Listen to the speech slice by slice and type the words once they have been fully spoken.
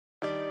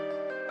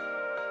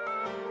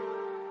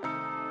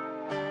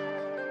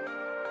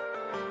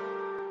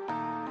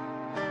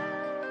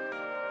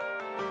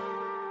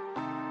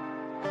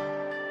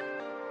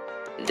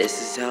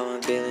This is how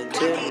I'm feeling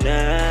tonight.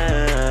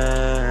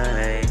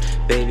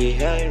 Baby,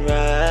 how you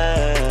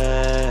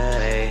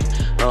right.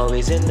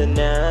 Always in the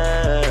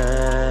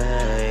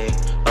night.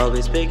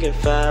 Always picking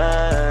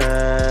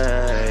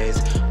fights.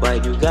 Why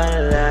you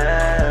gotta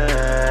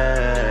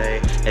lie?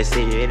 I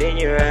see it in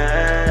your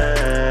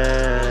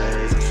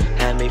eyes.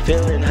 Had me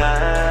feeling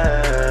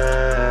high.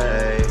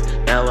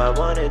 Now I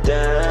wanna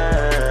die.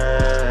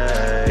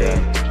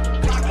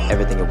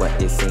 Everything and what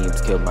it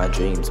seems killed my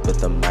dreams with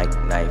the mic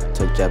knife.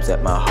 Took jabs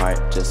at my heart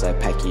just like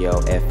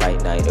Pacquiao at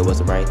fight night. It was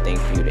the right thing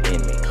for you to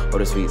end me. Oh,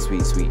 the sweet,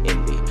 sweet, sweet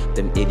envy.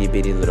 Them itty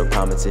bitty little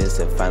promises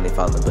have finally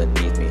fallen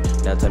beneath me.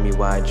 Now tell me,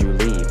 why'd you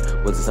leave?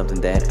 Was it something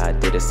that I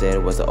did or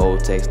said? Was it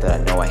old text that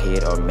I know I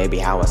hid? Or maybe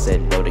how I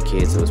said no to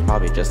kids? It was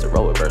probably just a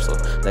role reversal.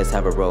 Let's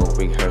have a role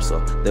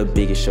rehearsal. The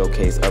biggest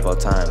showcase of all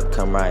time.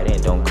 Come right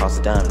in, don't cost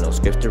a dime. No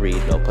script to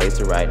read, no place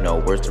to write, no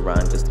words to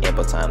rhyme, just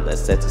ample time.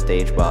 Let's set the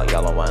stage while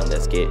y'all unwind.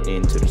 Let's get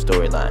into the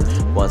storyline.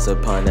 Once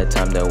upon a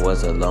time there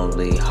was a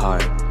lonely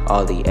heart.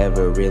 All he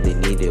ever really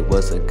needed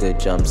was a good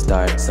jump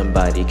start.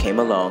 Somebody came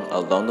along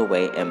the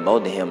way and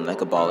molded him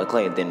like a ball of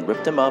clay, then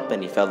ripped him up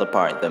and he fell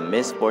apart. The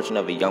misfortune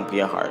of a young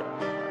pure heart.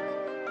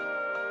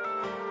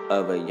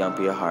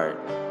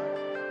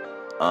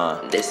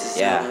 This is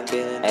how I'm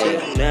feeling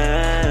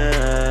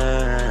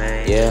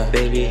tonight.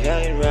 Baby, how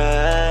you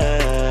right.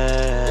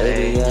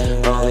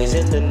 Always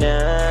in the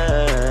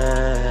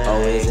night.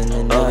 Always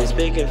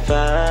picking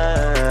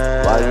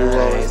fights. Why you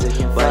always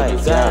picking fights? Why you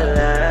gotta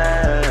lie?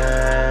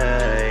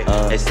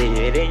 I see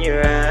it in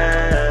your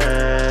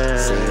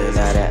eyes.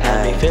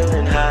 Had me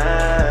feeling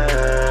high.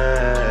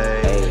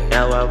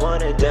 Now I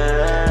wanna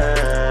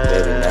die.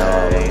 Baby, now I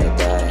wanna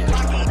die.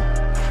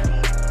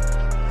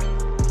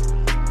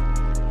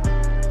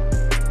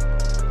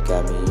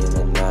 Got me in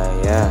the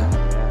night, yeah.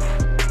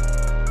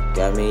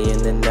 Got me in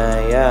the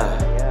night, yeah.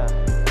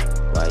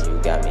 Why you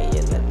got me in